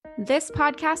This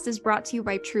podcast is brought to you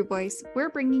by True Voice. We're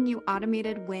bringing you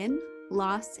automated win,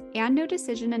 loss, and no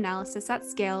decision analysis at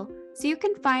scale so you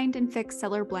can find and fix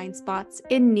seller blind spots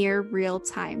in near real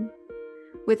time.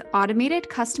 With automated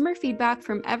customer feedback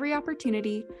from every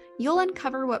opportunity, you'll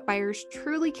uncover what buyers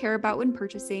truly care about when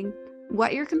purchasing,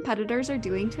 what your competitors are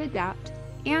doing to adapt,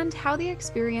 and how the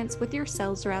experience with your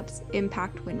sales reps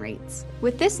impact win rates.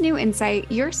 With this new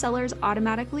insight, your sellers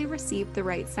automatically receive the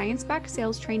right science-backed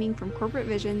sales training from Corporate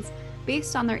Visions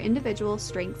based on their individual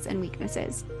strengths and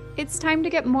weaknesses. It's time to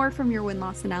get more from your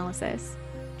win-loss analysis.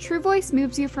 True Voice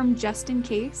moves you from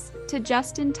just-in-case to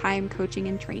just-in-time coaching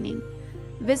and training.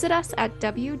 Visit us at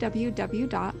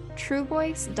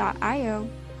www.truevoice.io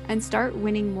and start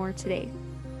winning more today.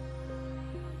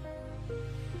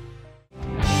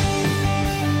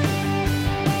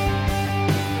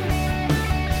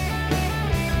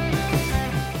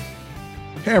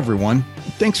 Hey everyone,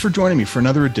 thanks for joining me for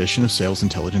another edition of Sales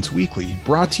Intelligence Weekly,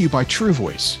 brought to you by True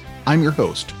Voice. I'm your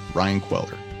host, Ryan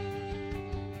Queller.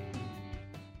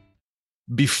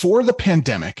 Before the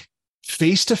pandemic,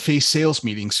 face-to-face sales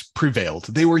meetings prevailed.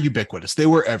 They were ubiquitous. They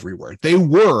were everywhere. They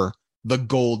were the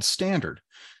gold standard.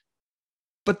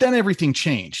 But then everything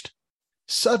changed.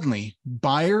 Suddenly,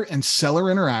 buyer and seller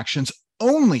interactions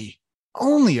only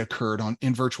occurred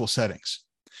in virtual settings.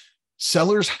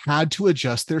 Sellers had to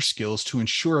adjust their skills to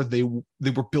ensure they were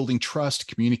building trust,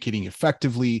 communicating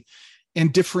effectively,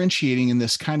 and differentiating in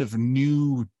this kind of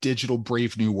new digital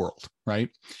brave new world, right?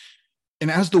 And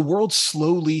as the world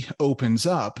slowly opens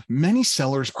up, many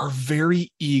sellers are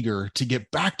very eager to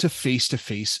get back to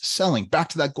face-to-face selling, back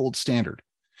to that gold standard.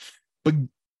 But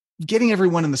getting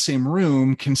everyone in the same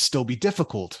room can still be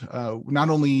difficult.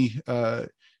 Not only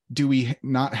do we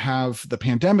not have the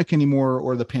pandemic anymore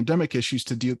or the pandemic issues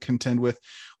to contend with,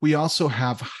 we also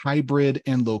have hybrid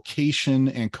and location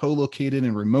and co-located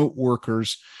and remote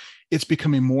workers. It's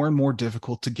becoming more and more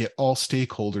difficult to get all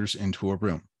stakeholders into a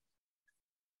room.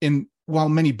 And while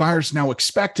many buyers now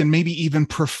expect and maybe even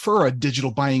prefer a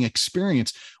digital buying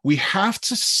experience, we have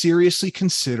to seriously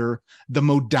consider the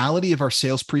modality of our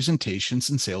sales presentations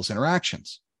and sales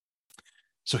interactions.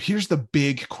 So here's the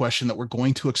big question that we're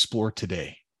going to explore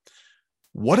today.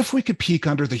 What if we could peek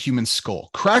under the human skull,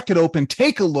 crack it open,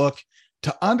 take a look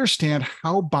to understand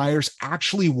how buyers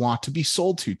actually want to be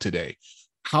sold to today?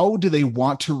 How do they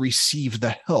want to receive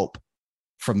the help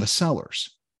from the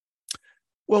sellers?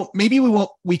 Well, maybe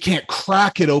we can't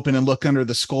crack it open and look under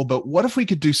the skull, but what if we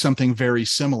could do something very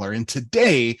similar? And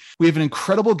today we have an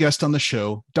incredible guest on the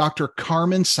show, Dr.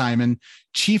 Carmen Simon,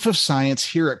 Chief of Science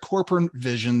here at Corporate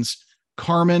Visions.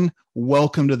 Carmen,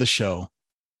 welcome to the show.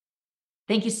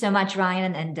 Thank you so much,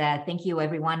 Ryan. And thank you,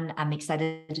 everyone. I'm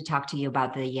excited to talk to you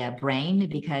about the brain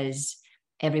because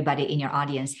everybody in your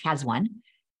audience has one.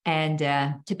 And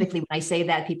typically when I say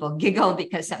that, people giggle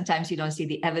because sometimes you don't see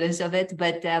the evidence of it,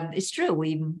 but it's true.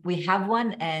 We have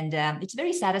one, and it's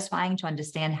very satisfying to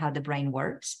understand how the brain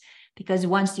works, because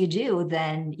once you do,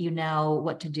 then you know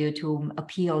what to do to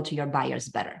appeal to your buyers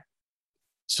better.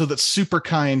 So that's super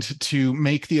kind to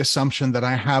make the assumption that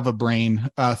I have a brain.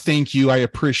 Thank you. I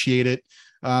appreciate it.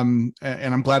 And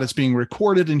I'm glad it's being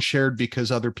recorded and shared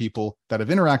because other people that have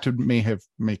interacted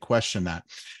may question that.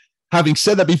 Having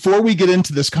said that, before we get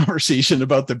into this conversation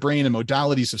about the brain and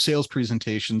modalities of sales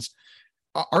presentations,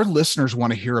 our listeners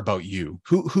want to hear about you.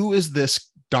 Who is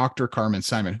this Dr. Carmen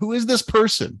Simon? Who is this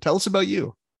person? Tell us about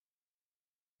you.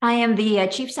 I am the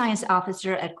Chief Science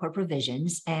Officer at Corporate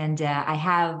Visions, and I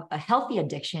have a healthy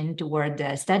addiction toward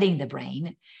studying the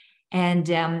brain. And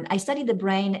I study the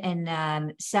brain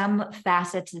in some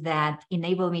facets that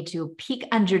enable me to peek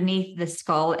underneath the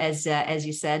skull, as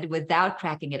you said, without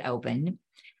cracking it open.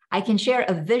 I can share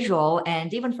a visual,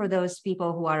 and even for those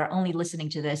people who are only listening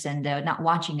to this and not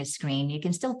watching a screen, you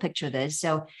can still picture this.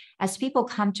 So as people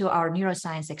come to our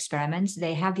neuroscience experiments,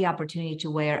 they have the opportunity to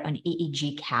wear an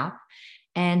EEG cap.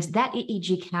 And that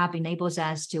EEG cap enables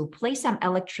us to place some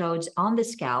electrodes on the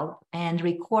scalp and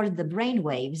record the brain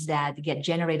waves that get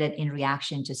generated in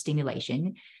reaction to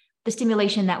stimulation. The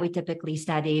stimulation that we typically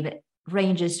studied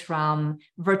ranges from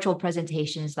virtual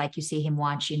presentations like you see him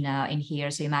watching in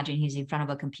here. So imagine he's in front of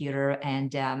a computer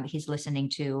and he's listening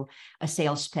to a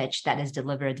sales pitch that is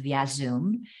delivered via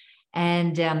Zoom.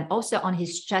 And also on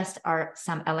his chest are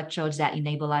some electrodes that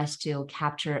enable us to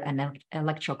capture an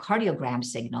electrocardiogram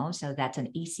signal. So that's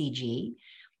an ECG.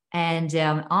 And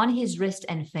on his wrist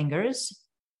and fingers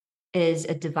is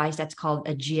a device that's called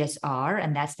a GSR,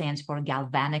 and that stands for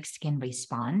galvanic skin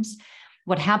response.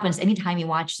 What happens anytime you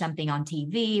watch something on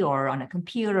TV or on a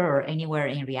computer or anywhere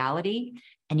in reality,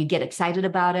 and you get excited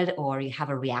about it or you have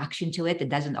a reaction to it, it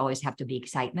doesn't always have to be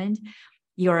excitement.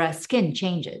 your skin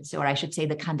changes, or I should say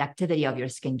the conductivity of your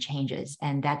skin changes.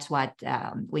 And that's what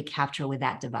we capture with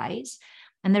that device.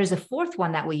 And there's a fourth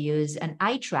one that we use, an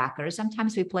eye tracker.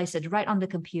 Sometimes we place it right on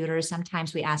the computer.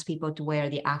 Sometimes we ask people to wear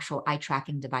the actual eye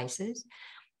tracking devices.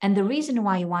 And the reason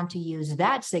why you want to use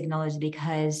that signal is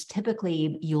because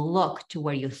typically you look to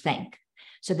where you think.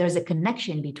 So there's a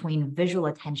connection between visual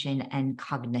attention and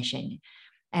cognition.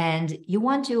 And you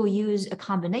want to use a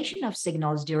combination of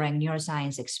signals during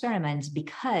neuroscience experiments,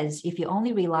 because if you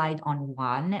only relied on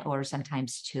one or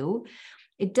sometimes two,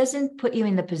 it doesn't put you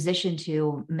in the position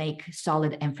to make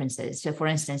solid inferences. So for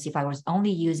instance, if I was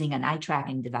only using an eye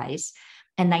tracking device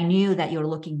and I knew that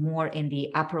you're looking more in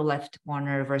the upper left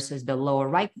corner versus the lower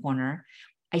right corner,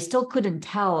 I still couldn't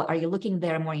tell, are you looking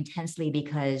there more intensely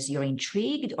because you're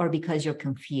intrigued or because you're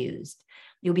confused?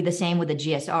 It'll be the same with the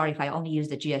GSR. If I only use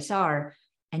the GSR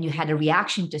and you had a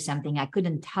reaction to something, I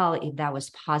couldn't tell if that was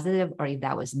positive or if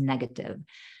that was negative.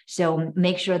 So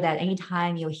make sure that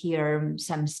anytime you hear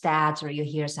some stats or you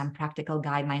hear some practical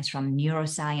guidelines from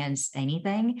neuroscience,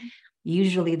 anything,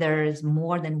 usually there's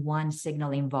more than one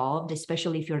signal involved,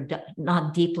 especially if you're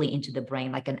not deeply into the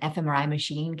brain. Like an fMRI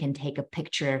machine can take a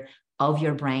picture of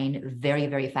your brain very,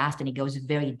 very fast, and it goes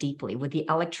very deeply. With the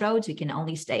electrodes, you can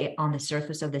only stay on the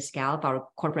surface of the scalp. Our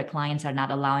corporate clients are not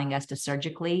allowing us to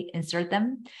surgically insert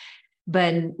them.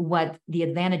 But what the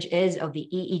advantage is of the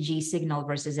EEG signal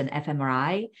versus an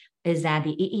fMRI is that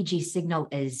the EEG signal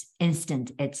is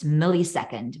instant, it's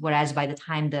millisecond, whereas by the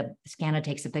time the scanner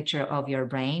takes a picture of your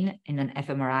brain in an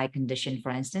fMRI condition, for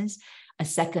instance, a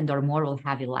second or more will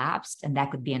have elapsed, and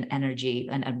that could be an energy,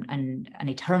 an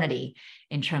eternity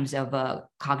in terms of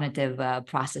cognitive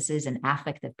processes and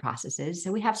affective processes.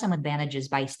 So we have some advantages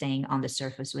by staying on the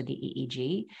surface with the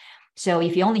EEG. So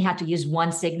if you only had to use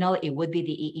one signal, it would be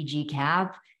the EEG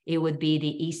cap, it would be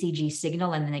the ECG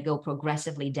signal, and then they go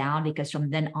progressively down, because from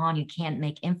then on, you can't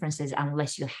make inferences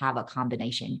unless you have a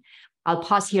combination. I'll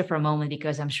pause here for a moment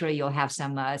because I'm sure you'll have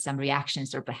some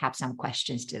reactions or perhaps some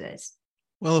questions to this.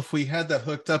 Well, if we had that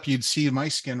hooked up, you'd see my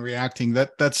skin reacting.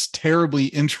 That's terribly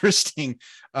interesting.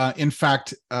 In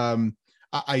fact,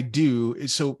 I do.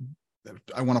 So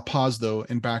I want to pause though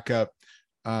and back up.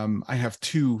 I have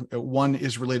two. One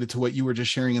is related to what you were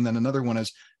just sharing, and then another one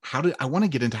is how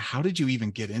did you even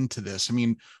get into this? I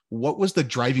mean, what was the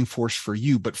driving force for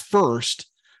you? But first,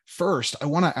 I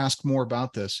want to ask more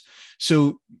about this.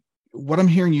 So what I'm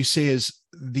hearing you say is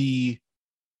the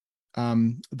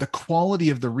quality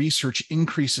of the research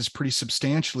increases pretty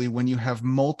substantially when you have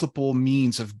multiple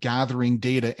means of gathering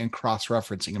data and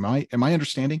cross-referencing. Am I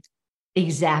understanding?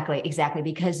 Exactly.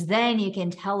 Because then you can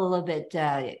tell a little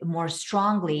bit more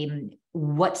strongly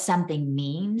what something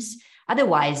means.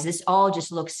 Otherwise, this all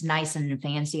just looks nice and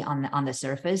fancy on the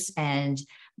surface, and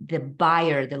the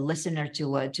buyer, the listener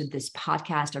to this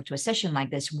podcast or to a session like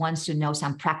this wants to know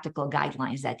some practical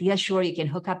guidelines that, yeah, sure, you can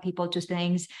hook up people to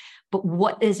things, but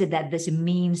what is it that this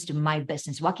means to my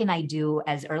business? What can I do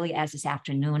as early as this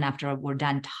afternoon after we're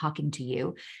done talking to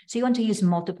you? So you want to use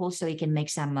multiple so you can make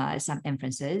some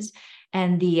inferences.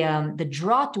 And the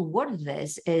draw toward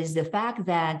this is the fact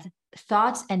that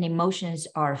thoughts and emotions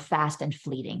are fast and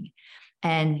fleeting.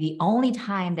 And the only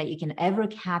time that you can ever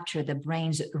capture the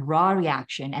brain's raw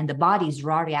reaction and the body's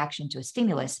raw reaction to a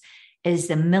stimulus is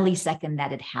the millisecond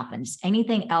that it happens.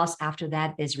 Anything else after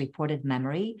that is reported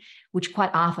memory, which quite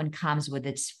often comes with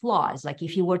its flaws. Like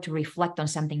if you were to reflect on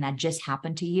something that just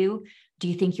happened to you, do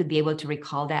you think you'd be able to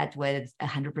recall that with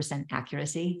 100%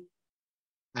 accuracy?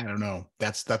 I don't know.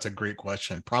 That's a great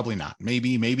question. Probably not.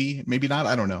 Maybe not.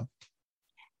 I don't know.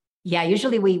 Yeah,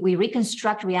 usually we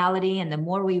reconstruct reality, and the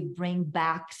more we bring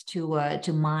back to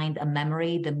mind a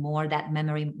memory, the more that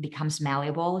memory becomes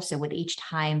malleable. So with each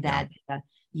time that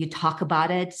you talk about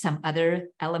it, some other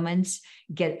elements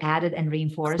get added and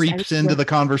reinforced. Creeps into the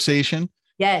conversation.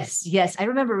 Yes. I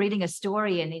remember reading a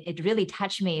story, and it really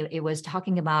touched me. It was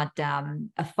talking about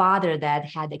a father that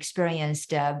had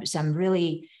experienced some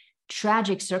really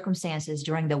tragic circumstances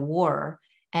during the war.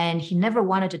 And he never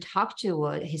wanted to talk to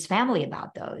his family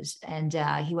about those. And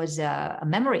he was a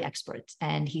memory expert.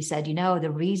 And he said,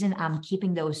 the reason I'm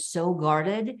keeping those so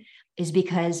guarded is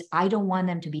because I don't want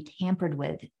them to be tampered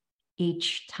with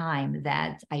each time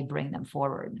that I bring them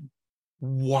forward.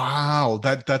 Wow.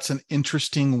 That's an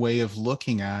interesting way of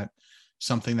looking at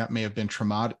something that may have been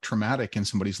traumatic in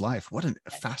somebody's life. What a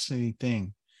fascinating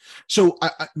thing. So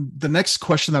the next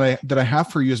question that I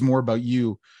have for you is more about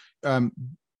you.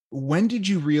 When did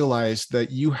you realize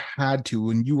that you had to,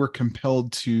 when you were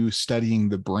compelled to studying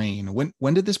the brain?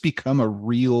 When did this become a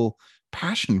real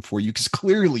passion for you? Because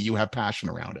clearly you have passion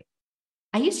around it.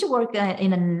 I used to work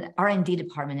in an R&D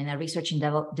department, in a research and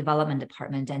development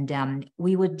department, and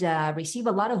we would receive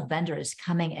a lot of vendors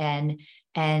coming in,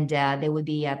 and they would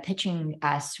be pitching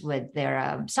us with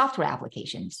their software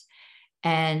applications.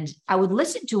 And I would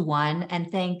listen to one and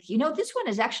think, this one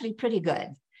is actually pretty good.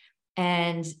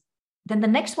 And then the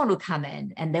next one would come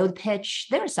in and they would pitch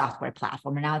their software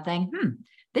platform. And I would think,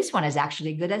 this one is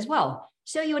actually good as well.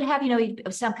 So you would have,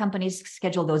 some companies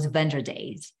schedule those vendor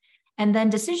days. And then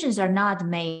decisions are not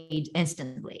made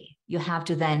instantly. You have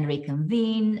to then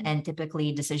reconvene, and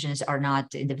typically decisions are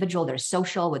not individual, they're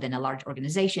social within a large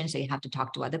organization. So you have to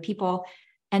talk to other people.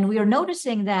 And we are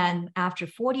noticing that after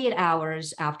 48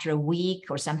 hours, after a week,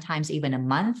 or sometimes even a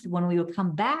month, when we would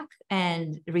come back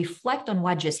and reflect on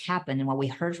what just happened and what we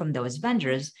heard from those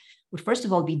vendors, would first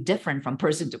of all be different from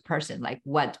person to person. Like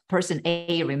what person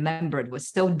A remembered was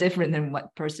so different than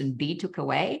what person B took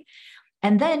away.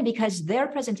 And then because their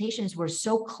presentations were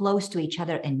so close to each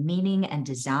other in meaning and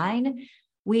design,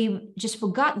 we just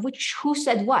forgot who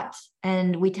said what.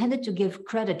 And we tended to give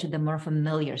credit to the more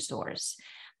familiar source.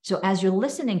 So as you're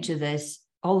listening to this,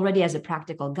 already as a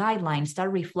practical guideline,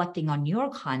 start reflecting on your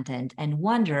content and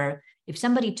wonder, if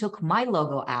somebody took my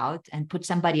logo out and put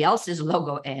somebody else's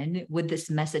logo in, would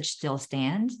this message still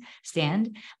stand?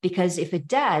 Because if it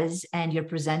does, and you're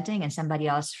presenting and somebody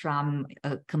else from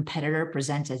a competitor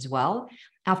presents as well,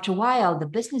 after a while, the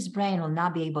business brain will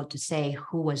not be able to say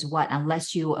who was what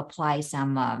unless you apply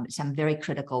some very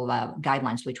critical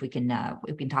guidelines, which we can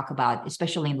talk about,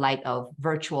 especially in light of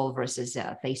virtual versus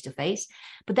face-to-face.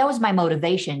 But that was my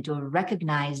motivation, to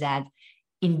recognize that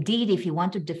indeed, if you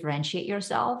want to differentiate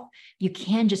yourself, you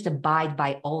can't just abide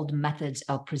by old methods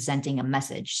of presenting a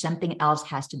message. Something else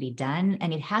has to be done,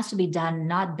 and it has to be done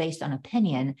not based on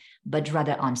opinion, but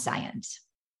rather on science.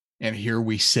 And here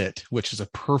we sit, which is a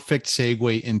perfect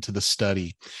segue into the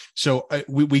study. So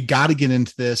we got to get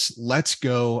into this. Let's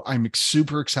go. I'm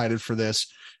super excited for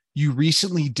this. You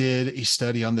recently did a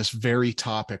study on this very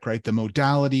topic, right? The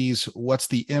modalities, what's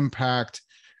the impact?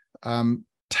 Can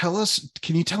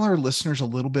you tell our listeners a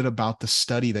little bit about the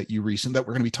study that we're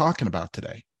going to be talking about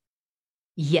today?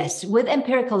 Yes, with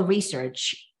empirical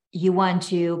research, you want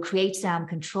to create some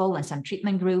control and some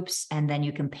treatment groups, and then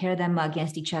you compare them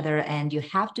against each other, and you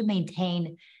have to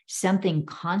maintain something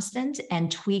constant and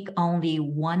tweak only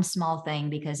one small thing,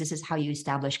 because this is how you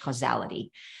establish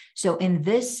causality. So in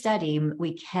this study,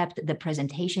 we kept the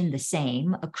presentation the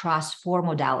same across 4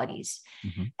 modalities.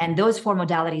 Mm-hmm. And those 4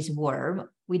 modalities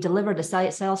were, we delivered a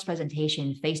sales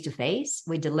presentation face-to-face.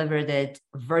 We delivered it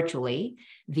virtually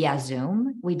via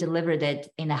Zoom. We delivered it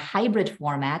in a hybrid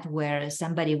format where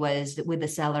somebody was with the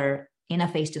seller in a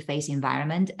face-to-face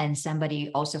environment, and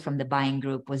somebody also from the buying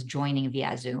group was joining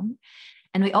via Zoom.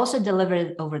 And we also delivered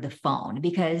it over the phone,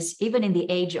 because even in the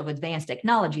age of advanced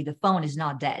technology, the phone is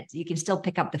not dead. You can still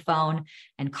pick up the phone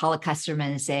and call a customer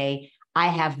and say, I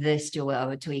have this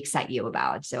to excite you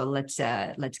about. So let's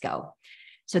go.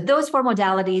 So those 4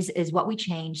 modalities is what we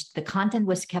changed. The content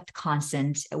was kept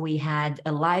constant. We had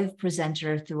a live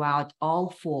presenter throughout all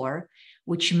 4,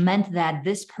 which meant that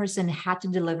this person had to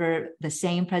deliver the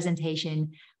same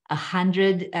presentation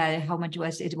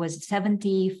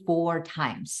 74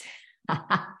 times.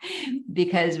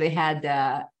 Because we had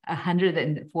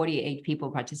 148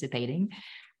 people participating.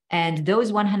 And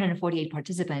those 148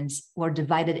 participants were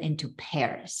divided into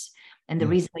pairs. And the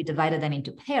reason we divided them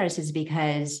into pairs is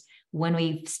because when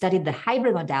we studied the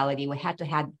hybrid modality, we had to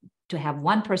have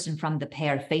one person from the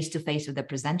pair face-to-face with the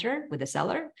presenter, with the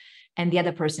seller, and the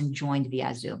other person joined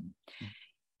via Zoom.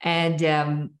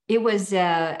 And it was,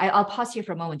 I'll pause here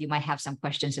for a moment. You might have some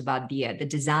questions about the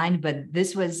design, but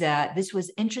this was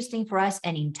interesting for us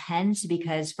and intense,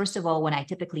 because first of all, when I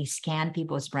typically scan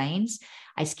people's brains,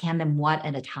 I scan them one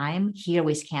at a time. Here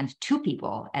we scanned 2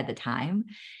 people at the time.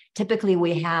 Typically,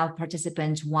 we have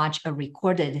participants watch a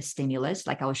recorded stimulus,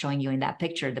 like I was showing you in that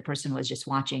picture. The person was just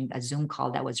watching a Zoom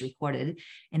call that was recorded.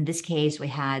 In this case, we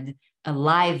had a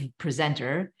live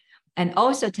presenter. And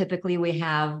also typically we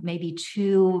have maybe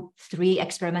 2, 3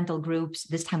 experimental groups.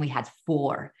 This time we had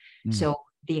 4. So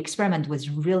the experiment was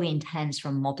really intense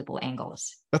from multiple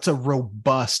angles. That's a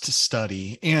robust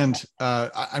study. And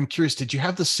I'm curious, did you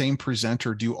have the same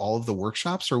presenter do all of the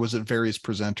workshops, or was it various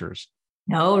presenters?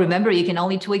 No, remember, you can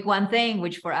only tweak one thing,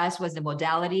 which for us was the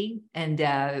modality. And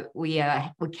we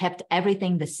kept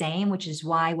everything the same, which is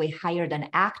why we hired an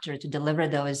actor to deliver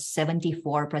those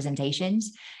 74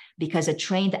 presentations. because a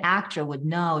trained actor would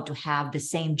know to have the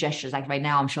same gestures. Like right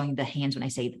now, I'm showing the hands when I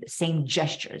say the same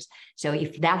gestures. So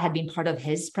if that had been part of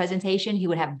his presentation, he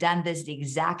would have done this the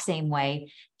exact same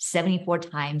way 74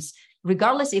 times,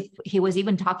 regardless if he was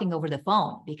even talking over the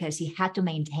phone, because he had to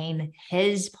maintain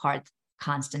his part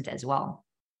constant as well.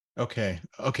 Okay.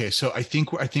 So I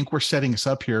think we're setting us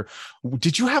up here.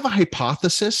 Did you have a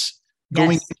hypothesis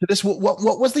going into this? What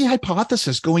was the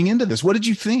hypothesis going into this? What did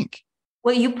you think?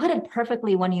 Well, you put it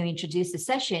perfectly when you introduced the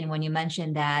session, when you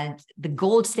mentioned that the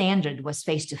gold standard was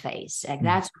face-to-face. Like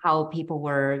that's how people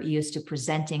were used to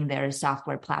presenting their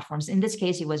software platforms. In this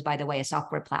case, it was, by the way, a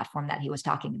software platform that he was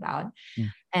talking about.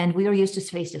 And we were used to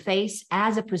face-to-face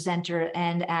as a presenter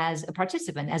and as a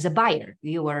participant, as a buyer.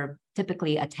 You were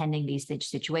typically attending these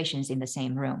situations in the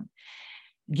same room.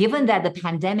 Given that the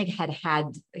pandemic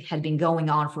had been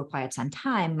going on for quite some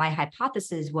time, my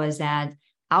hypothesis was that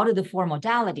out of the four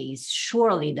modalities,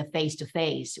 surely the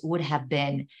face-to-face would have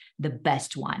been the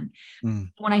best one.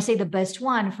 When I say the best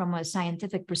one, from a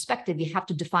scientific perspective, you have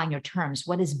to define your terms.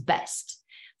 What is best?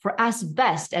 For us,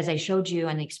 best, as I showed you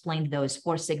and explained those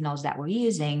four signals that we're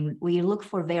using, we look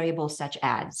for variables such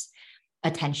as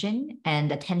attention,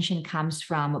 and attention comes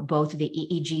from both the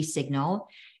EEG signal,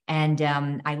 and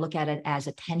I look at it as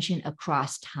attention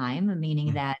across time,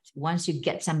 meaning that once you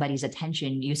get somebody's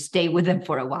attention, you stay with them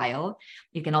for a while.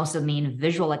 You can also mean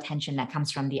visual attention that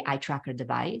comes from the eye tracker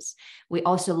device. We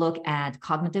also look at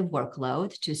cognitive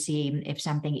workload to see if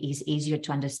something is easier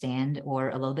to understand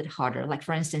or a little bit harder. Like,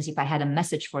 for instance, if I had a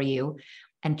message for you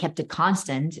and kept it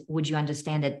constant, would you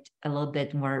understand it a little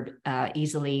bit more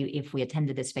easily if we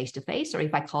attended this face-to-face, or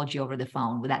if I called you over the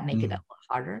phone? Would that make it a little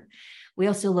harder? We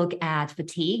also look at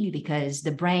fatigue, because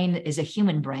the brain is a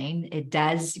human brain. It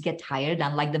does get tired.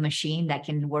 Unlike the machine that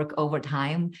can work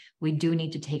overtime, we do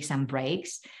need to take some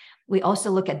breaks. We also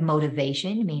look at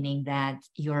motivation, meaning that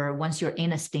once you're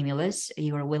in a stimulus,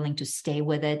 you are willing to stay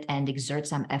with it and exert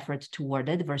some effort toward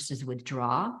it versus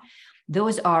withdraw.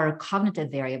 Those are cognitive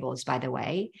variables, by the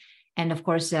way. And of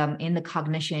course, in the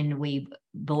cognition, we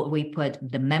put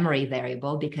the memory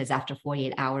variable, because after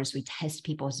 48 hours, we test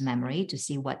people's memory to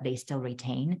see what they still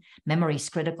retain. Memory is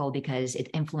critical because it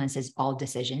influences all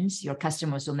decisions. Your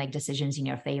customers will make decisions in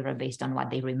your favor based on what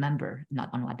they remember, not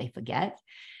on what they forget.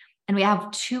 And we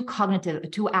have two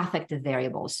affective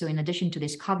variables. So in addition to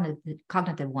these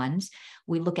cognitive ones,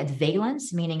 we look at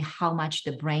valence, meaning how much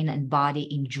the brain and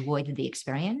body enjoyed the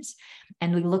experience.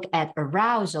 And we look at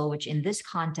arousal, which in this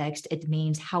context, it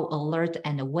means how alert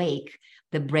and awake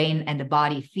the brain and the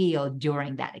body feel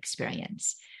during that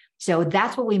experience. So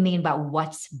that's what we mean by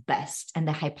what's best. And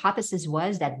the hypothesis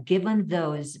was that given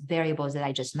those variables that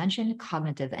I just mentioned,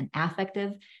 cognitive and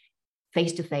affective,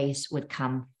 face-to-face would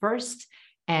come first.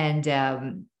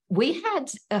 And we had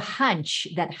a hunch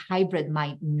that hybrid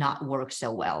might not work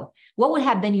so well. What would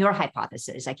have been your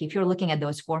hypothesis? Like, if you're looking at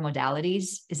those four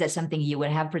modalities, is that something you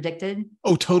would have predicted?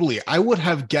 Oh, totally. I would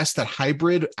have guessed that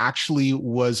hybrid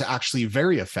was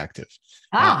very effective.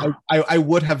 I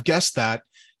would have guessed that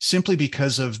simply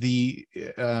because of the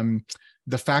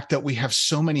fact that we have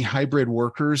so many hybrid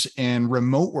workers and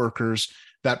remote workers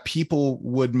that people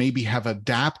would maybe have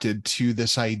adapted to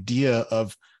this idea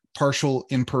of partial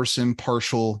in-person,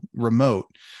 partial remote.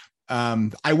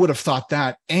 I would have thought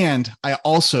that. And I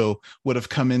also would have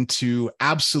come into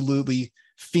absolutely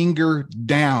finger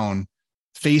down,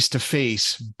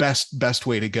 face-to-face, best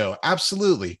way to go.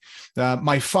 Absolutely.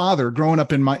 My father, growing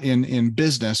up in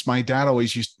business, my dad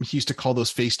used to call those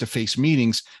face-to-face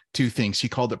meetings two things. He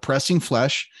called it pressing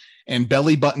flesh and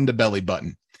belly button to belly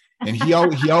button. And he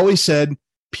always said,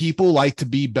 people like to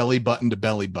be belly button to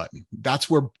belly button. That's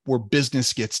where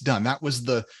business gets done. That was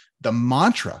the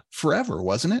mantra forever,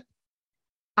 wasn't it?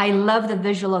 I love the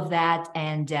visual of that.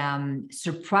 And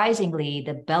surprisingly,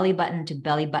 the belly button to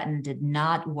belly button did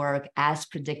not work as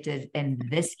predicted in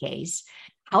this case.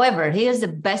 However, here's the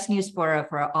best news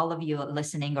for all of you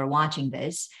listening or watching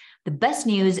this. The best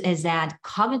news is that,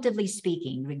 cognitively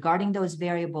speaking, regarding those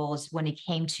variables, when it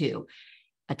came to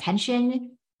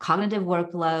attention, cognitive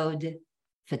workload,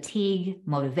 fatigue,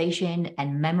 motivation,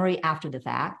 and memory after the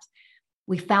fact,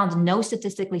 we found no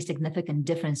statistically significant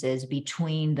differences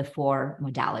between the four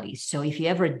modalities. So if you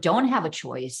ever don't have a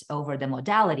choice over the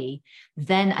modality,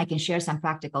 then I can share some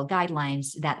practical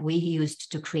guidelines that we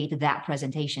used to create that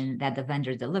presentation that the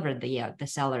vendor delivered, the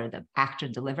seller, the actor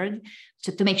delivered,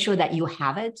 to make sure that you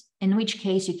have it, in which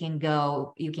case you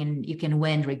can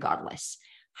win regardless.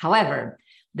 However,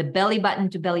 the belly button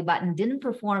to belly button didn't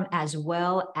perform as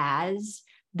well as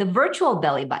the virtual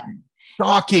belly button.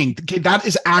 Shocking. That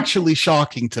is actually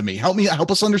shocking to me.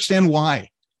 Help us understand why.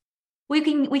 We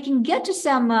can get to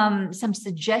some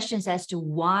suggestions as to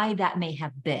why that may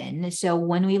have been. So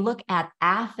when we look at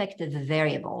affective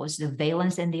variables, the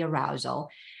valence and the arousal,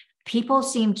 people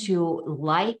seem to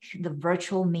like the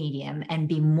virtual medium and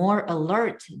be more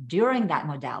alert during that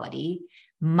modality,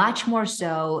 much more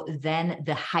so than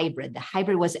the hybrid. The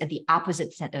hybrid was at the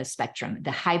opposite spectrum.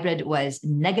 The hybrid was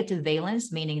negative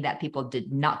valence, meaning that people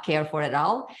did not care for it at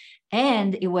all.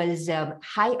 And it was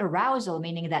high arousal,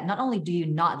 meaning that not only do you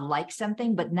not like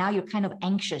something, but now you're kind of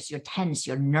anxious, you're tense,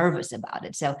 you're nervous about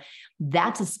it. So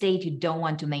that's a state you don't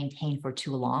want to maintain for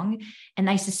too long. And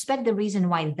I suspect the reason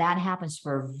why that happens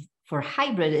for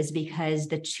hybrid is because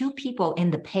the two people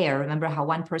in the pair, remember how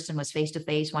one person was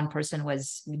face-to-face, one person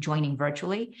was joining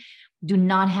virtually, do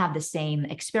not have the same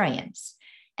experience.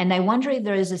 And I wonder if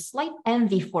there is a slight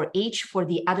envy for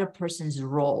the other person's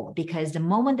role, because the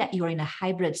moment that you're in a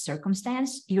hybrid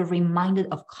circumstance, you're reminded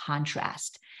of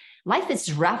contrast. Life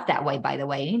is rough that way, by the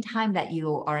way. Anytime that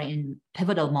you are in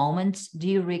pivotal moments,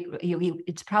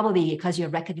 it's probably because you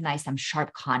recognize some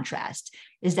sharp contrast.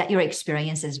 Is that your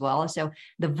experience as well? So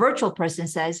the virtual person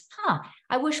says,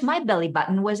 I wish my belly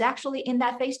button was actually in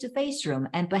that face-to-face room.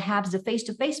 And perhaps the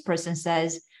face-to-face person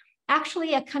says,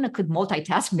 actually, I kind of could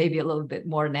multitask maybe a little bit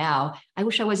more now. I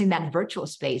wish I was in that virtual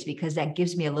space because that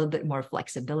gives me a little bit more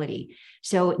flexibility.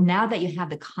 So now that you have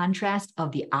the contrast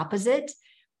of the opposite,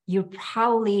 you're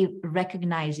probably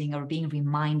recognizing or being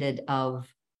reminded of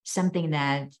something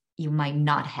that you might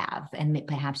not have and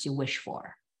perhaps you wish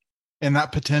for. And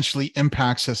that potentially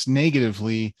impacts us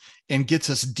negatively and gets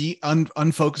us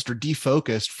unfocused or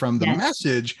defocused from the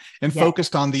message and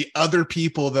focused on the other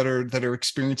people that are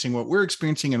experiencing what we're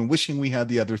experiencing and wishing we had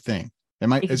the other thing.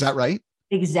 Is that right?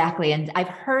 Exactly. And I've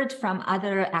heard from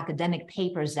other academic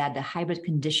papers that the hybrid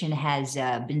condition has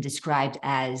been described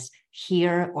as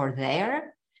here or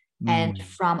there. And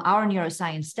from our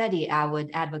neuroscience study, I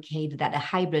would advocate that a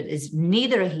hybrid is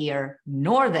neither here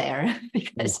nor there,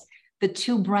 because the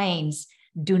two brains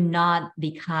do not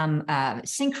become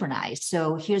synchronized.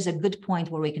 So here's a good point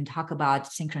where we can talk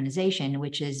about synchronization,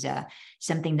 which is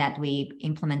something that we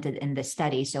implemented in the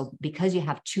study. So because you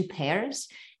have two pairs,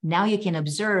 now you can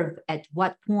observe at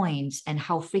what points and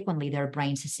how frequently their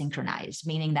brains synchronize,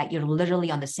 meaning that you're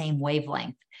literally on the same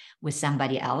wavelength with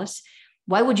somebody else.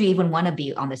 Why would you even want to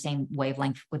be on the same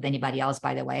wavelength with anybody else,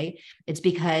 by the way? It's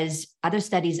because other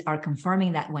studies are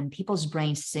confirming that when people's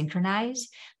brains synchronize,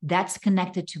 that's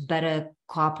connected to better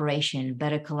cooperation,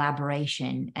 better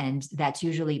collaboration. And that's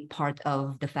usually part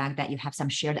of the fact that you have some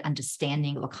shared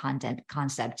understanding of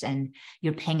concepts and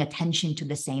you're paying attention to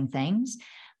the same things.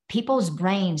 People's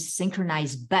brains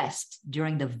synchronize best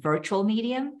during the virtual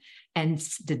medium and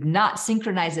did not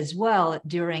synchronize as well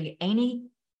during any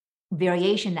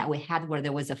variation that we had where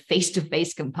there was a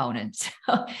face-to-face component.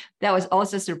 So that was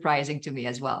also surprising to me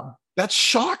as well. That's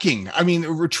shocking. I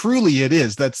mean, truly it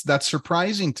is. That's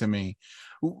surprising to me.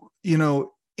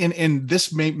 And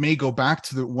this may go back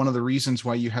to one of the reasons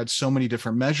why you had so many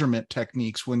different measurement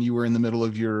techniques when you were in the middle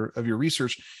of your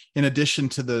research, in addition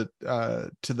to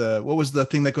the what was the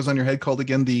thing that goes on your head called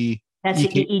again? That's the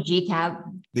EEG cap.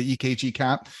 The EKG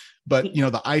cap. But,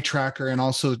 the eye tracker and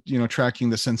also, tracking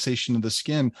the sensation of the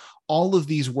skin, all of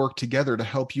these work together to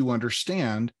help you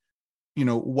understand,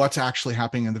 what's actually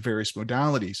happening in the various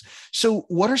modalities. So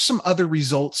what are some other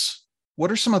results?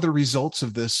 What are some other results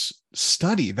of this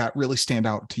study that really stand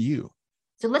out to you?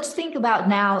 So let's think about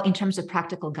now in terms of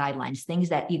practical guidelines, things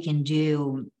that you can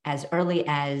do as early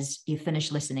as you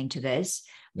finish listening to this.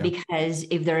 Yeah. Because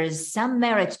if there is some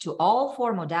merit to all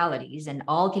four modalities and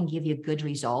all can give you good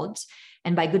results,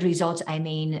 and by good results, I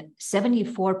mean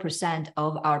 74%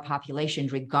 of our population,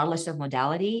 regardless of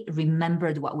modality,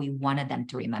 remembered what we wanted them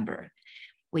to remember.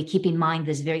 We keep in mind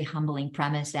this very humbling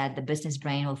premise that the business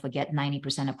brain will forget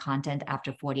 90% of content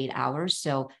after 48 hours.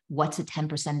 So what's the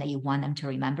 10% that you want them to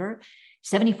remember?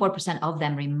 74% of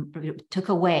them took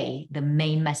away the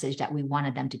main message that we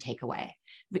wanted them to take away.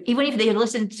 Even if they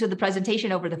listened to the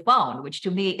presentation over the phone, which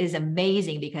to me is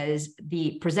amazing because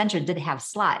the presenter did have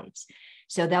slides.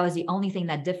 So that was the only thing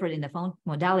that differed in the phone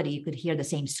modality. You could hear the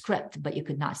same script, but you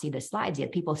could not see the slides,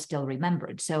 yet people still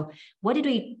remembered. So what did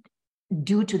we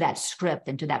do to that script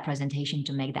and to that presentation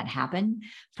to make that happen?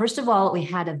 First of all, we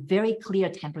had a very clear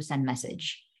 10%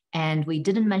 message, and we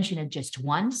didn't mention it just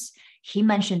once. He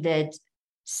mentioned it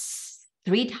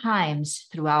 3 times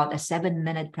throughout a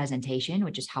 7-minute presentation,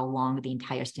 which is how long the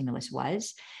entire stimulus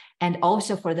was. And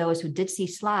also for those who did see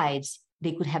slides,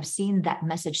 they could have seen that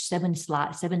message seven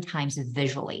times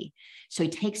visually. So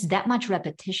it takes that much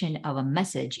repetition of a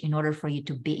message in order for you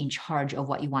to be in charge of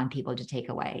what you want people to take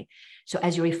away. So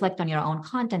as you reflect on your own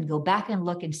content, go back and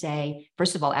look and say,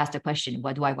 first of all, ask the question,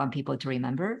 what do I want people to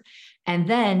remember? And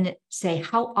then say,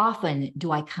 how often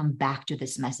do I come back to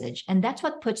this message? And that's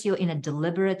what puts you in a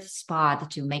deliberate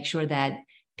spot to make sure that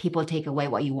people take away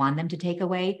what you want them to take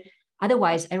away.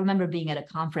 Otherwise, I remember being at a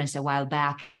conference a while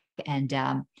back, and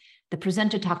the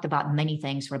presenter talked about many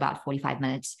things for about 45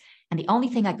 minutes. And the only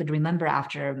thing I could remember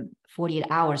after 48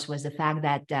 hours was the fact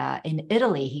that in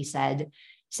Italy, he said,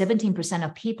 17%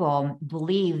 of people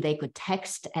believe they could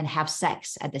text and have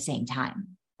sex at the same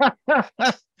time.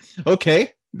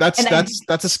 Okay, that's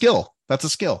a skill. That's a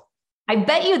skill. I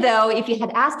bet you, though, if you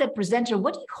had asked that presenter,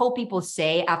 what do you hope people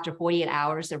say after 48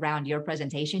 hours around your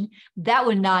presentation? That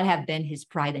would not have been his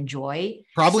pride and joy.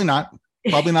 Probably not.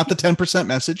 Probably not the 10%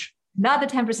 message. Not the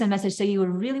 10% message. So you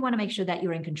really want to make sure that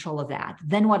you're in control of that.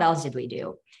 Then what else did we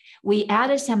do? We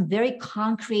added some very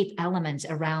concrete elements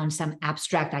around some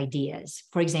abstract ideas.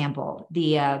 For example,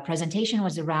 the presentation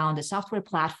was around a software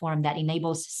platform that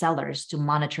enables sellers to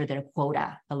monitor their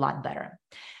quota a lot better.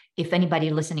 If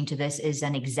anybody listening to this is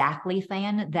an Exactly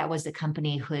fan, that was the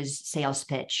company whose sales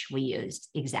pitch we used,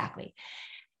 Exactly.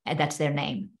 And that's their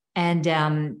name.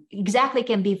 And Exactly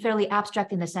can be fairly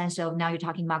abstract in the sense of now you're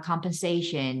talking about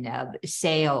compensation,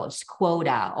 sales,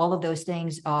 quota. All of those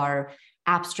things are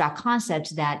abstract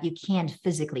concepts that you can't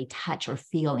physically touch or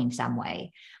feel in some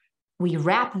way. We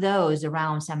wrap those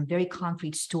around some very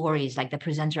concrete stories, like the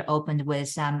presenter opened with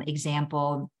some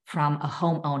example from a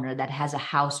homeowner that has a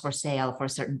house for sale for a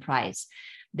certain price.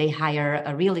 They hire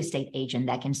a real estate agent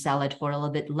that can sell it for a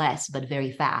little bit less, but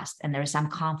very fast. And there's some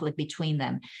conflict between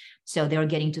them. So they're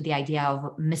getting to the idea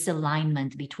of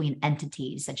misalignment between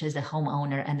entities, such as the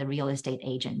homeowner and the real estate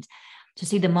agent. To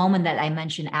see the moment that I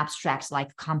mention abstracts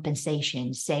like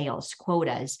compensation, sales,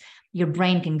 quotas, your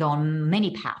brain can go on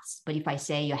many paths. But if I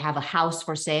say you have a house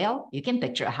for sale, you can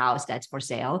picture a house that's for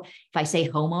sale. If I say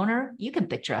homeowner, you can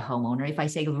picture a homeowner. If I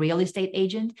say real estate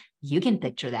agent, you can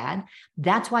picture that.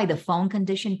 That's why the phone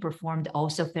condition performed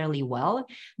also fairly well,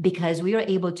 because we were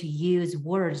able to use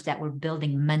words that were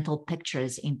building mental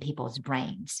pictures in people's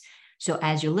brains. So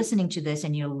as you're listening to this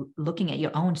and you're looking at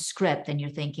your own script and you're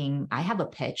thinking, I have a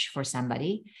pitch for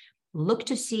somebody, look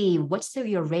to see what's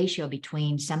your ratio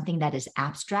between something that is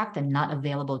abstract and not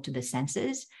available to the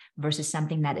senses versus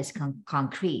something that is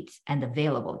concrete and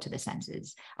available to the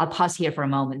senses. I'll pause here for a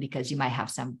moment because you might have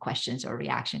some questions or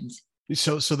reactions.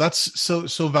 So that's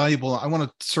so valuable. I want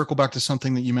to circle back to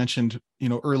something that you mentioned,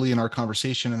 early in our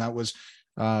conversation, and that was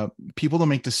people don't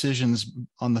make decisions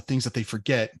on the things that they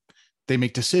forget. They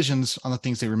make decisions on the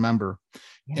things they remember.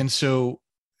 Yeah. And so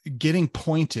getting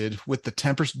pointed with the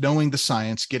 10%, knowing the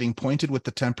science, getting pointed with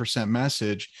the 10%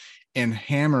 message and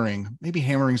maybe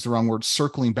hammering is the wrong word,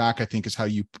 circling back, I think is how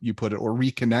you put it, or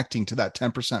reconnecting to that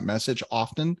 10% message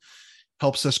often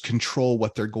helps us control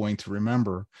what they're going to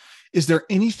remember. Is there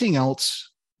anything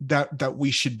else that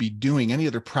we should be doing? Any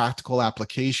other practical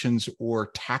applications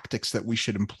or tactics that we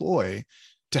should employ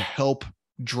to help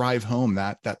drive home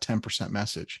that 10%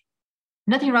 message?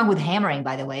 Nothing wrong with hammering,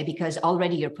 by the way, because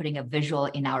already you're putting a visual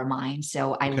in our mind.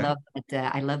 So I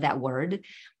love that word.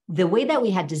 The way that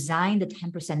we had designed the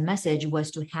 10% message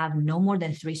was to have no more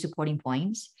than 3 supporting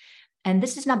points. And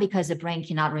this is not because the brain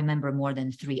cannot remember more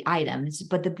than 3 items,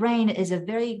 but the brain is a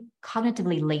very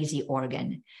cognitively lazy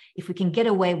organ. If we can get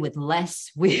away with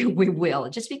less, we will,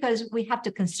 just because we have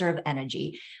to conserve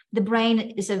energy. The brain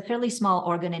is a fairly small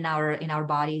organ in our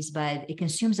bodies, but it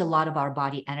consumes a lot of our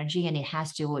body energy and it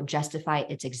has to justify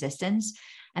its existence.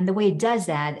 And the way it does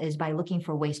that is by looking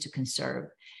for ways to conserve.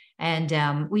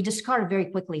 And we discard very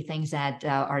quickly things that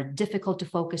are difficult to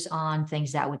focus on,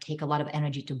 things that would take a lot of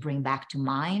energy to bring back to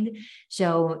mind.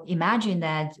 So imagine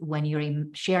that when you're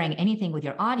sharing anything with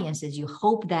your audiences, you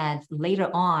hope that later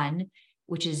on,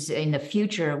 which is in the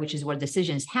future, which is where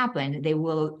decisions happen, they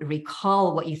will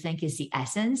recall what you think is the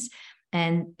essence.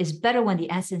 And it's better when the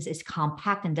essence is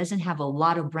compact and doesn't have a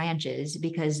lot of branches,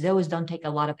 because those don't take a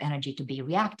lot of energy to be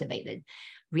reactivated.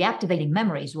 Reactivating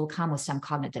memories will come with some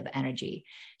cognitive energy.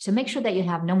 So make sure that you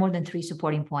have no more than 3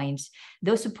 supporting points.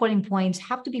 Those supporting points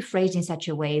have to be phrased in such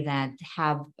a way that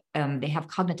they have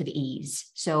cognitive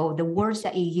ease. So the words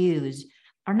that you use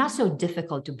are not so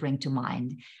difficult to bring to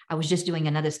mind. I was just doing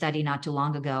another study not too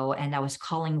long ago, and I was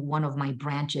calling one of my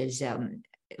branches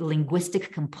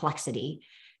linguistic complexity.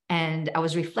 And I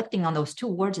was reflecting on those 2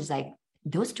 words. It's like,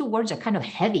 those 2 words are kind of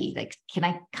heavy. Like, can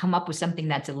I come up with something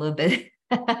that's a little bit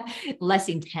less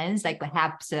intense, like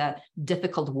perhaps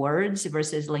difficult words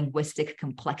versus linguistic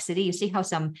complexity. You see how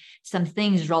some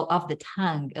things roll off the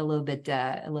tongue a little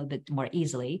bit more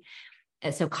easily.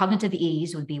 So cognitive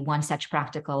ease would be one such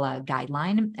practical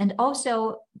guideline. And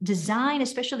also design,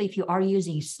 especially if you are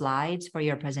using slides for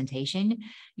your presentation,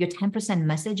 your 10%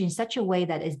 message in such a way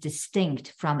that is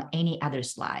distinct from any other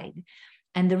slide.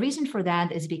 And the reason for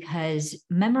that is because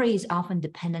memory is often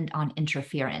dependent on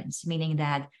interference, meaning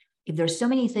that if there's so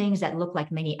many things that look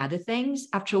like many other things,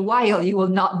 after a while, you will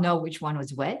not know which one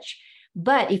was which.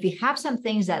 But if you have some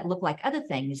things that look like other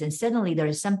things, and suddenly there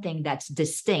is something that's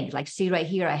distinct, like see right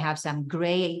here, I have some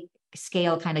gray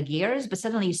scale kind of gears, but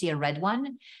suddenly you see a red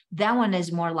one, that one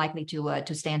is more likely to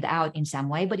stand out in some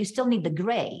way, but you still need the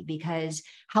gray, because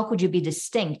how could you be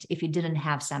distinct if you didn't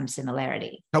have some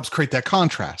similarity? Helps create that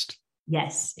contrast.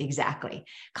 Yes, exactly.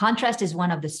 Contrast is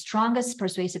one of the strongest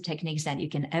persuasive techniques that you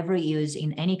can ever use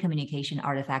in any communication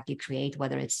artifact you create,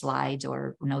 whether it's slides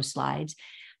or no slides,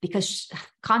 because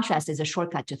contrast is a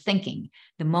shortcut to thinking.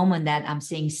 The moment that I'm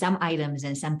seeing some items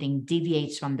and something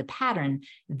deviates from the pattern,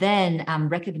 then I'm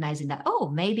recognizing that,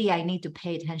 oh, maybe I need to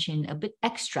pay attention a bit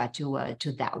extra to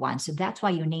that one. So that's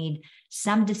why you need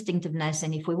some distinctiveness.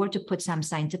 And if we were to put some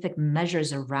scientific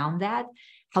measures around that,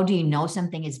 how do you know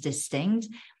something is distinct?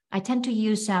 I tend to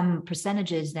use some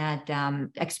percentages that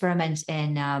experiments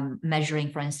in measuring,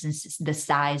 for instance, the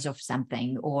size of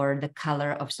something or the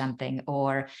color of something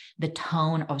or the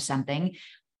tone of something.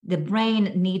 The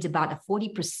brain needs about a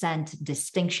 40%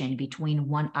 distinction between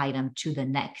one item to the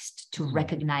next to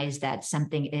recognize that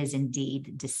something is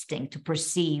indeed distinct, to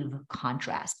perceive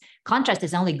contrast. Contrast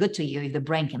is only good to you if the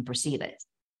brain can perceive it.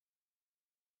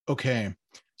 Okay.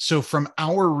 So from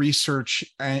our research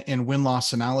and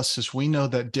win-loss analysis, we know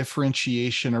that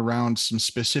differentiation around some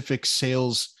specific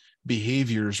sales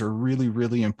behaviors are really,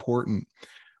 really important.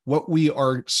 What we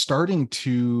are starting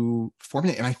to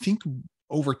formulate, and I think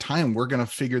over time, we're going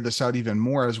to figure this out even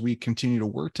more as we continue to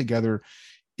work together,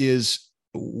 is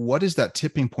what is that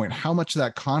tipping point? How much of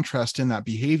that contrast in that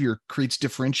behavior creates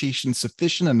differentiation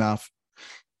sufficient enough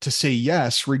to say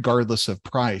yes, regardless of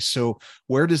price? So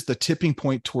where does the tipping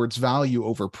point towards value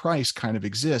over price kind of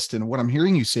exist? And what I'm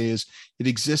hearing you say is it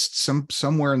exists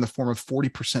somewhere in the form of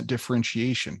 40%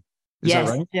 differentiation. Is that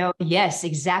right? So, yes,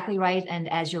 exactly right. And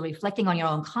as you're reflecting on your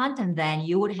own content, then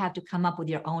you would have to come up with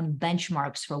your own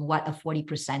benchmarks for what a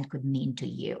 40% could mean to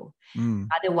you.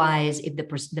 Otherwise, if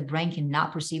the brain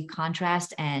cannot perceive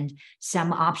contrast and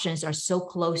some options are so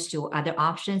close to other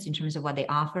options in terms of what they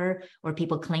offer, or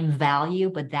people claim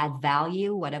value, but that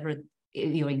value, whatever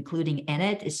you're including in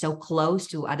it, is so close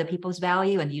to other people's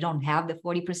value and you don't have the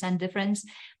 40% difference,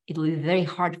 it will be very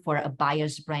hard for a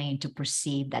buyer's brain to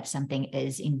perceive that something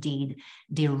is indeed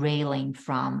derailing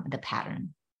from the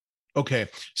pattern. Okay.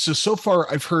 So far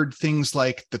I've heard things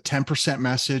like the 10%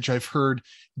 message. I've heard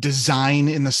design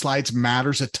in the slides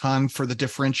matters a ton for the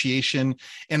differentiation.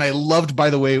 And I loved, by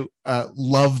the way,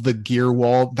 love the gear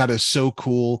wall. That is so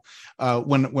cool.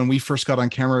 When we first got on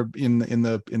camera in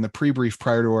the pre-brief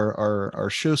prior to our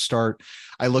show start,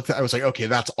 I was like, okay,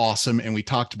 that's awesome. And we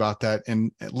talked about that.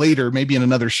 And later, maybe in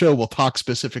another show, we'll talk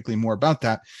specifically more about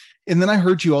that. And then I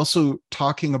heard you also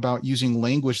talking about using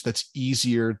language that's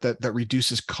easier, that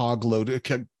reduces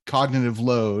cognitive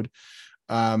load,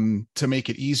 to make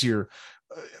it easier.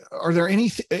 Are there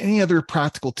any other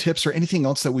practical tips or anything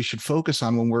else that we should focus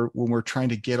on when we're trying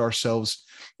to get ourselves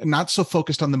not so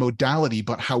focused on the modality,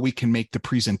 but how we can make the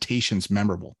presentations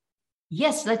memorable?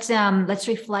 Yes, let's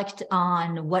reflect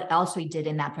on what else we did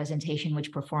in that presentation,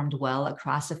 which performed well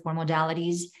across the four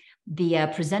modalities.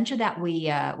 The presenter that we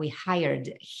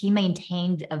hired, he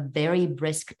maintained a very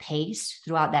brisk pace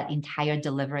throughout that entire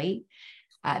delivery.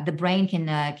 The brain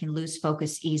can lose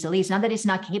focus easily. It's not that it's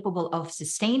not capable of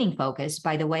sustaining focus.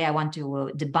 By the way, I want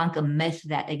to debunk a myth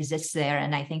that exists there,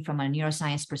 and I think from a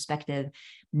neuroscience perspective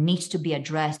needs to be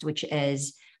addressed, which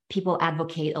is people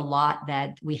advocate a lot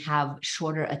that we have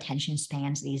shorter attention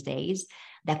spans these days.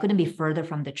 That couldn't be further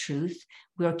from the truth.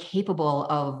 We are capable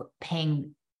of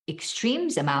paying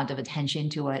extremes amount of attention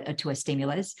to a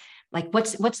stimulus. Like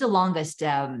what's the longest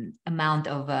amount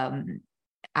of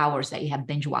hours that you have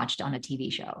binge watched on a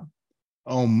TV show?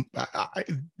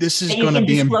 This is going to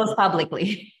be disclosed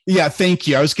publicly. Yeah, thank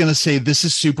you. I was going to say this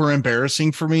is super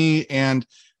embarrassing for me, and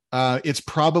it's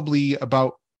probably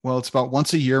about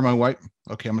once a year. My wife,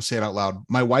 okay, I'm going to say it out loud.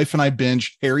 My wife and I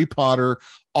binge Harry Potter,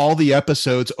 all the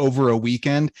episodes over a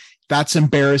weekend. That's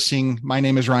embarrassing. My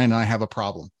name is Ryan, and I have a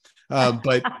problem.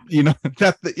 But you know,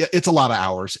 it's a lot of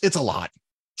hours. It's a lot.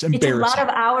 It's It's a lot embarrassing. of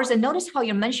hours. And notice how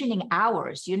you're mentioning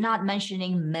hours. You're not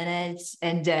mentioning minutes,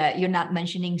 and you're not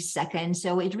mentioning seconds.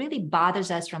 So it really bothers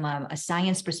us from a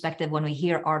science perspective when we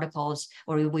hear articles,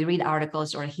 or we read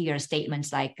articles, or hear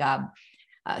statements like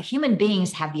human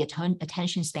beings have the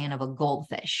attention span of a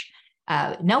goldfish.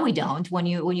 No, we don't. When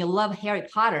you love Harry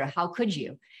Potter, how could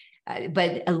you?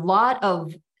 But a lot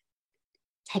of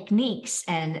techniques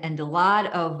and a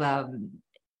lot of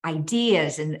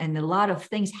ideas and a lot of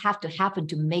things have to happen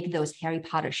to make those Harry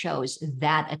Potter shows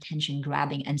that attention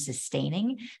grabbing and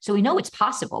sustaining. So we know it's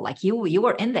possible. Like you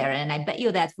were in there, and I bet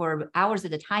you that for hours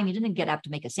at a time you didn't get up to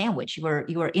make a sandwich. You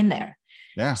were in there.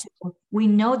 Yeah. So we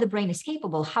know the brain is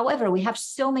capable. However, we have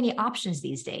so many options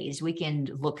these days. We can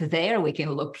look there, we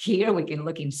can look here, we can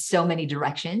look in so many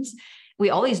directions. We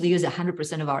always use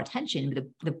 100% of our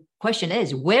attention. The question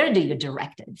is, where do you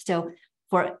direct it? So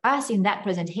for us in that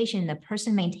presentation, the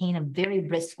person maintained a very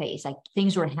brisk pace, like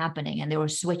things were happening and they were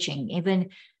switching. Even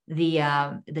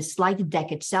the slide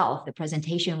deck itself, the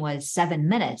presentation was 7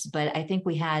 minutes, but I think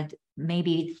we had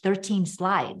maybe 13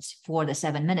 slides for the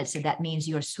 7 minutes. So that means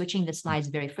you're switching the slides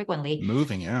very frequently.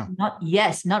 Moving, yeah.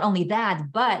 Not only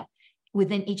that, but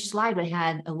within each slide, we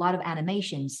had a lot of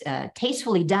animations,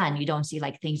 tastefully done. You don't see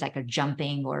like things like a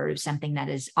jumping or something that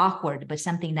is awkward, but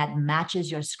something that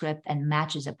matches your script and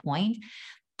matches a point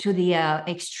to the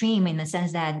extreme, in the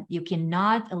sense that you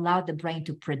cannot allow the brain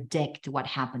to predict what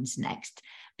happens next.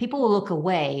 People will look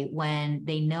away when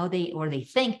they know they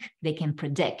think they can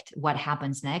predict what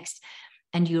happens next.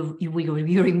 And you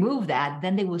remove that,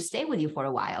 then they will stay with you for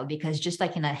a while, because just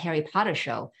like in a Harry Potter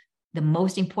show, the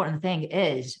most important thing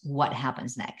is what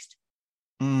happens next.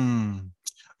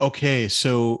 Okay,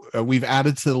 so we've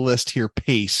added to the list here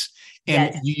pace,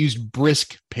 and you used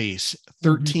brisk pace,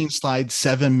 13 slides,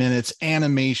 7 minutes,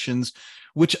 animations,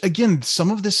 which again, some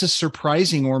of this is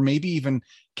surprising or maybe even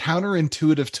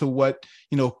counterintuitive to what,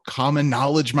 common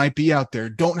knowledge might be out there.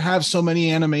 Don't have so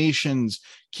many animations,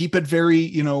 keep it very,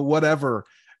 whatever.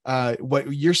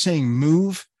 What you're saying,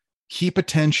 move, keep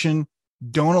attention,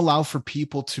 don't allow for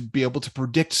people to be able to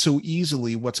predict so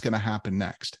easily what's going to happen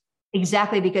next.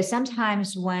 Exactly, because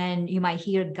sometimes when you might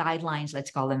hear guidelines, let's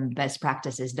call them best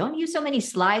practices, don't use so many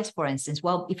slides, for instance.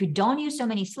 Well, if you don't use so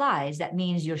many slides, that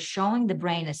means you're showing the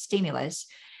brain a stimulus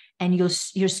and you're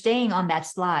staying on that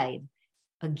slide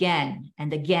again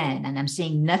and again, and I'm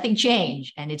seeing nothing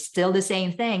change, and it's still the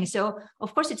same thing. So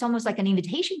of course, it's almost like an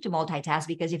invitation to multitask,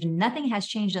 because if nothing has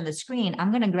changed on the screen, I'm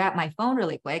going to grab my phone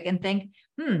really quick and think,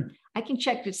 I can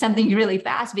check something really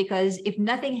fast, because if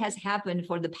nothing has happened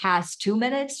for the past 2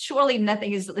 minutes, surely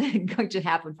nothing is going to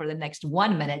happen for the next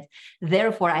 1 minute.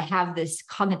 Therefore, I have this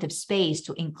cognitive space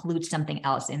to include something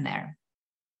else in there.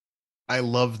 I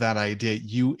love that idea.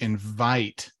 You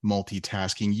invite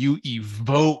multitasking, you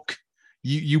evoke,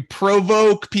 you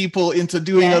provoke people into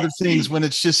doing other things when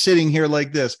it's just sitting here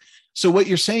like this. So what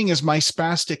you're saying is my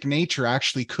spastic nature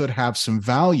actually could have some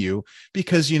value,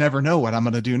 because you never know what I'm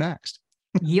going to do next.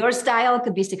 Your style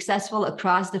could be successful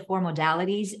across the 4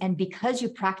 modalities. And because you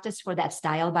practice for that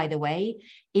style, by the way,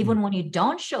 even when you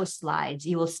don't show slides,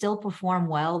 you will still perform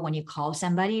well when you call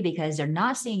somebody, because they're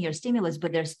not seeing your stimulus,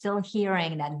 but they're still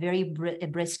hearing that very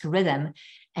brisk rhythm,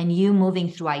 and you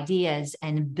moving through ideas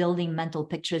and building mental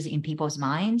pictures in people's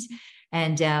minds.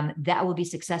 And that will be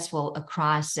successful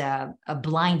across a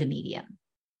blind medium.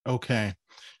 Okay.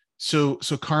 So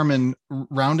Carmen,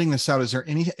 rounding this out, is there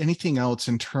anything else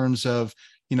in terms of,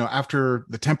 after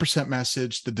the 10%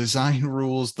 message, the design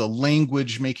rules, the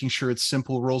language, making sure it's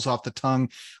simple, rolls off the tongue,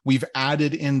 we've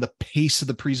added in the pace of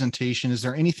the presentation. Is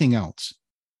there anything else?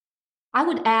 I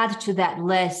would add to that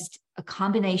list a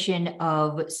combination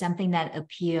of something that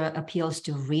appeals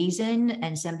to reason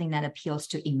and something that appeals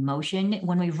to emotion.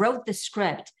 When we wrote the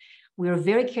script, we were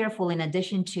very careful, in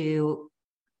addition to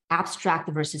abstract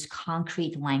versus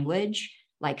concrete language,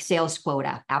 like sales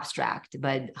quota, abstract,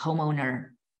 but homeowner,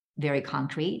 very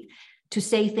concrete, to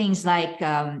say things like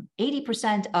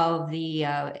 80% of the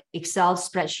Excel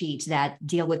spreadsheets that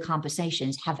deal with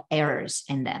compensations have errors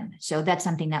in them. So that's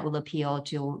something that will appeal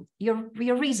to your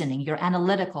reasoning, your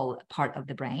analytical part of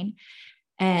the brain.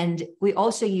 And we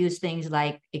also use things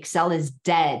like Excel is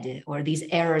dead, or these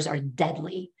errors are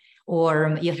deadly,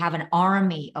 or you have an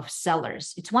army of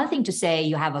sellers. It's one thing to say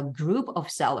you have a group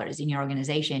of sellers in your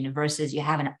organization versus you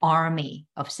have an army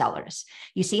of sellers.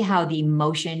 You see how the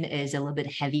emotion is a little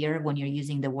bit heavier when you're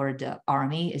using the word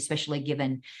army, especially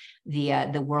given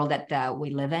the world that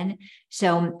we live in.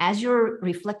 So as you're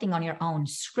reflecting on your own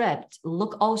script,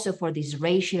 look also for these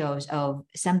ratios of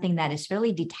something that is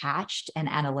fairly detached and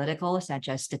analytical, such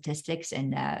as statistics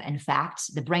and facts.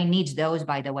 The brain needs those,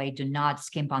 by the way. Do not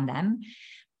skimp on them.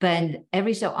 But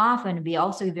every so often, be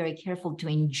also very careful to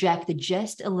inject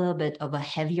just a little bit of a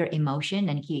heavier emotion.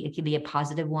 And it can be a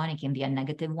positive one, it can be a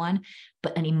negative one,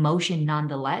 but an emotion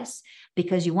nonetheless,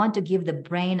 because you want to give the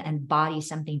brain and body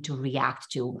something to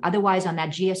react to. Otherwise, on that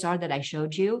GSR that I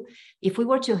showed you, if we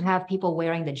were to have people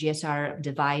wearing the GSR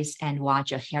device and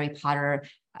watch a Harry Potter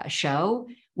show,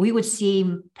 we would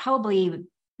see probably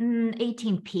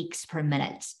 18 peaks per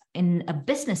minute. In a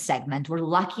business segment, we're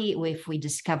lucky if we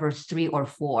discover 3 or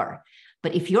 4.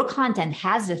 But if your content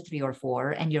has a 3 or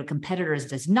 4 and your competitors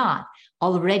does not,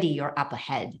 already you're up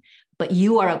ahead. But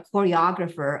you are a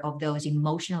choreographer of those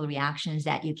emotional reactions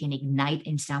that you can ignite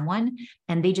in someone,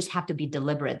 and they just have to be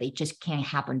deliberate. They just can't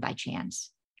happen by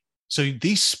chance. So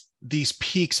these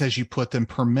peaks, as you put them,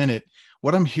 per minute,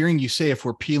 what I'm hearing you say, if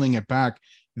we're peeling it back,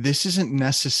 this isn't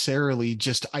necessarily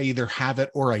just I either have it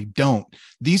or I don't.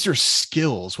 These are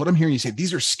skills. What I'm hearing you say,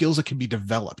 these are skills that can be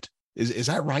developed. Is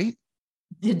that right?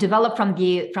 Develop from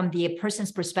the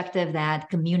person's perspective that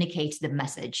communicates the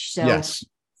message. So yes.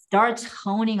 Start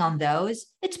honing on those.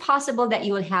 It's possible that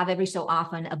you would have every so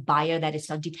often a buyer that is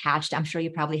so detached. I'm sure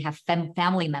you probably have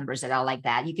family members that are like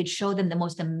that. You could show them the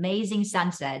most amazing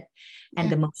sunset and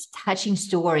the most touching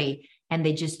story, and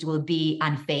they just will be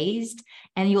unfazed.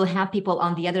 And you'll have people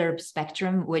on the other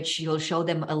spectrum, which you'll show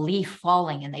them a leaf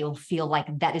falling, and they will feel like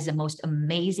that is the most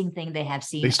amazing thing they have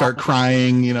seen. They start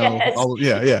crying, Yes.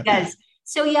 Yeah. Yes.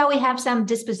 So yeah, we have some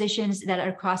dispositions that are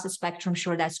across the spectrum.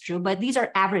 Sure, that's true. But these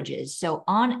are averages. So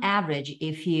on average,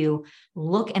 if you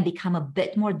look and become a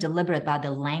bit more deliberate about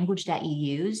the language that you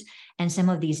use and some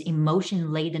of these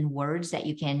emotion-laden words that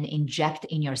you can inject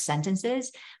in your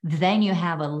sentences, then you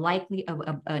have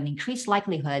an increased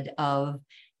likelihood of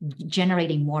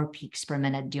generating more peaks per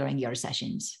minute during your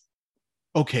sessions.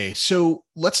 Okay, so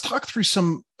let's talk through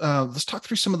some of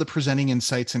the presenting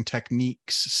insights and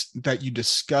techniques that you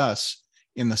discuss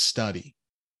in the study.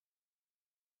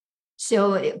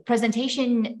 So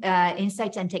presentation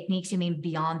insights and techniques, you mean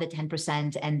beyond the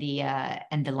 10%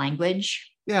 and the language?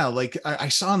 Yeah, like I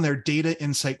saw in their data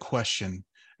insight question,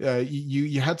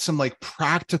 you had some like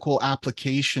practical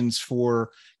applications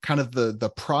for kind of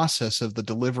the process of the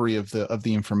delivery of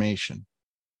the information.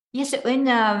 Yes, in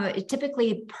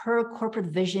typically per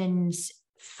corporate visions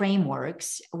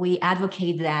frameworks, we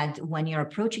advocate that when you're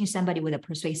approaching somebody with a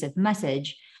persuasive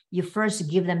message, you first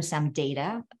give them some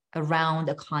data around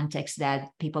the context that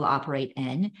people operate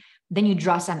in. Then you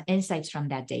draw some insights from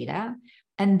that data.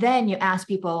 And then you ask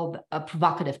people a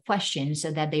provocative question so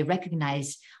that they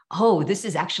recognize, oh, this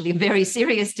is actually very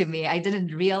serious to me. I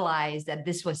didn't realize that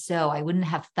this was so. I wouldn't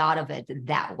have thought of it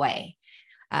that way.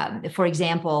 For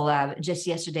example, just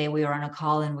yesterday, we were on a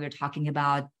call and we were talking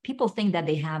about people think that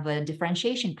they have a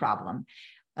differentiation problem.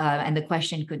 And the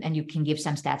question and you can give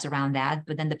some stats around that,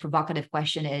 but then the provocative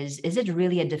question is it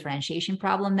really a differentiation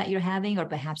problem that you're having? Or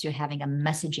perhaps you're having a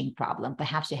messaging problem.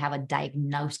 Perhaps you have a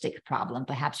diagnostic problem.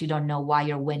 Perhaps you don't know why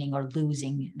you're winning or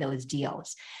losing those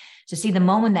deals. So see, the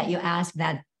moment that you ask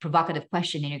that provocative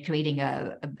question and you're creating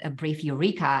a brief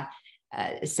eureka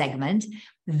segment,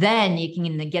 then you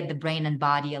can get the brain and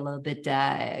body a little bit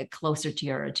closer to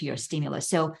your stimulus.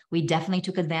 So we definitely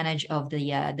took advantage of the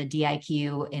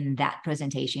DIQ in that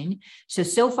presentation.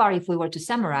 So far, if we were to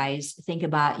summarize, think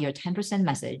about your 10%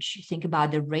 message, think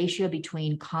about the ratio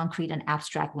between concrete and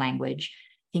abstract language,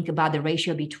 think about the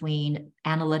ratio between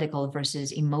analytical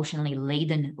versus emotionally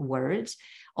laden words.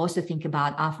 Also think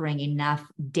about offering enough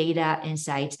data,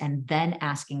 insights, and then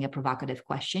asking a provocative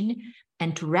question.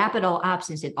 And to wrap it all up,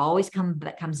 since it always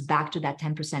comes back to that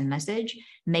 10% message,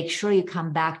 make sure you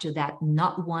come back to that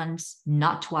not once,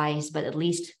 not twice, but at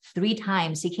least 3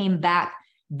 times. He came back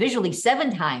visually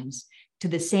 7 times to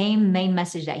the same main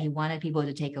message that he wanted people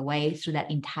to take away through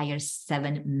that entire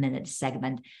 7-minute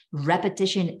segment.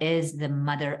 Repetition is the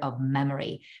mother of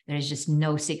memory. There is just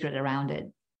no secret around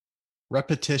it.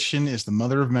 Repetition is the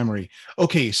mother of memory.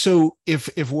 Okay, so if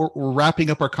we're wrapping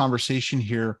up our conversation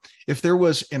here, if there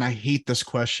was, and I hate this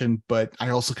question, but I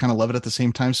also kind of love it at the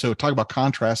same time. So talk about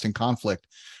contrast and conflict.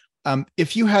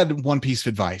 If you had one piece of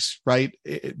advice, right,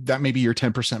 that may be your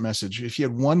 10% message. If you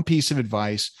had one piece of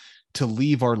advice to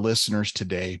leave our listeners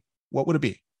today, what would it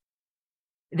be?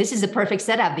 This is a perfect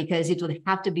setup because it would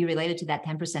have to be related to that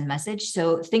 10% message.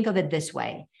 So think of it this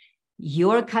way.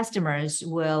 Your customers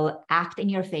will act in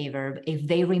your favor if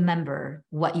they remember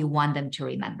what you want them to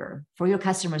remember. For your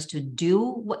customers to do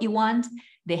what you want,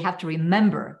 they have to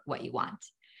remember what you want.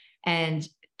 And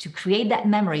to create that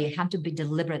memory, you have to be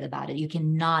deliberate about it. You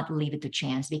cannot leave it to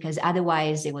chance, because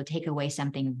otherwise it will take away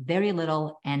something very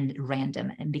little and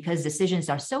random. And because decisions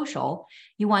are social,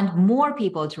 you want more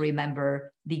people to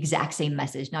remember the exact same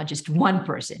message, not just one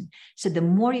person. So the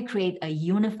more you create a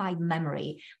unified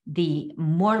memory, the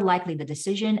more likely the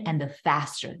decision and the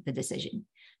faster the decision.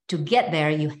 To get there,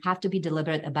 you have to be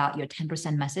deliberate about your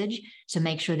 10% message. So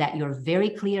make sure that you're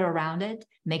very clear around it.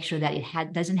 Make sure that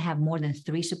it doesn't have more than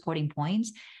 3 supporting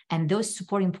points. And those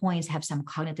supporting points have some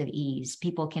cognitive ease.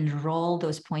 People can roll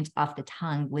those points off the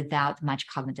tongue without much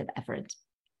cognitive effort.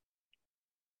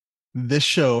 This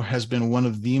show has been one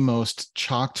of the most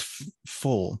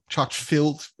filled,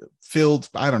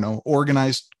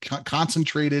 organized,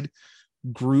 concentrated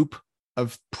group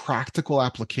of practical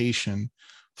application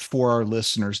for our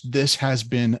listeners. This has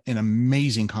been an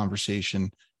amazing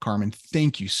conversation. Carmen,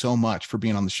 thank you so much for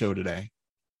being on the show today.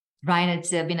 Ryan,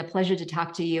 it's been a pleasure to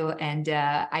talk to you. And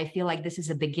I feel like this is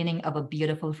the beginning of a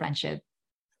beautiful friendship.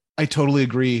 I totally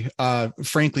agree.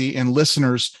 Frankly, and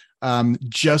listeners,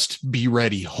 just be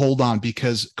ready. Hold on,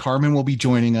 because Carmen will be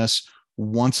joining us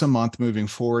once a month moving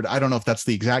forward. I don't know if that's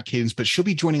the exact cadence, but she'll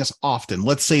be joining us often.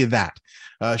 Let's say that.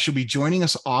 She'll be joining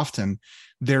us often.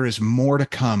 There is more to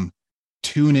come.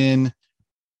 Tune in,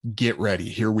 get ready.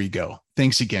 Here we go.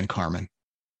 Thanks again, Carmen.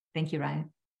 Thank you,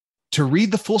 Ryan. To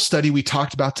read the full study we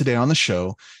talked about today on the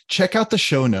show, check out the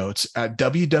show notes at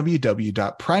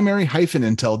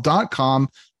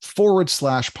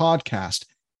www.primary-intel.com/podcast.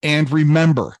 And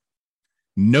remember,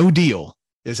 no deal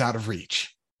is out of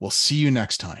reach. We'll see you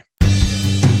next time.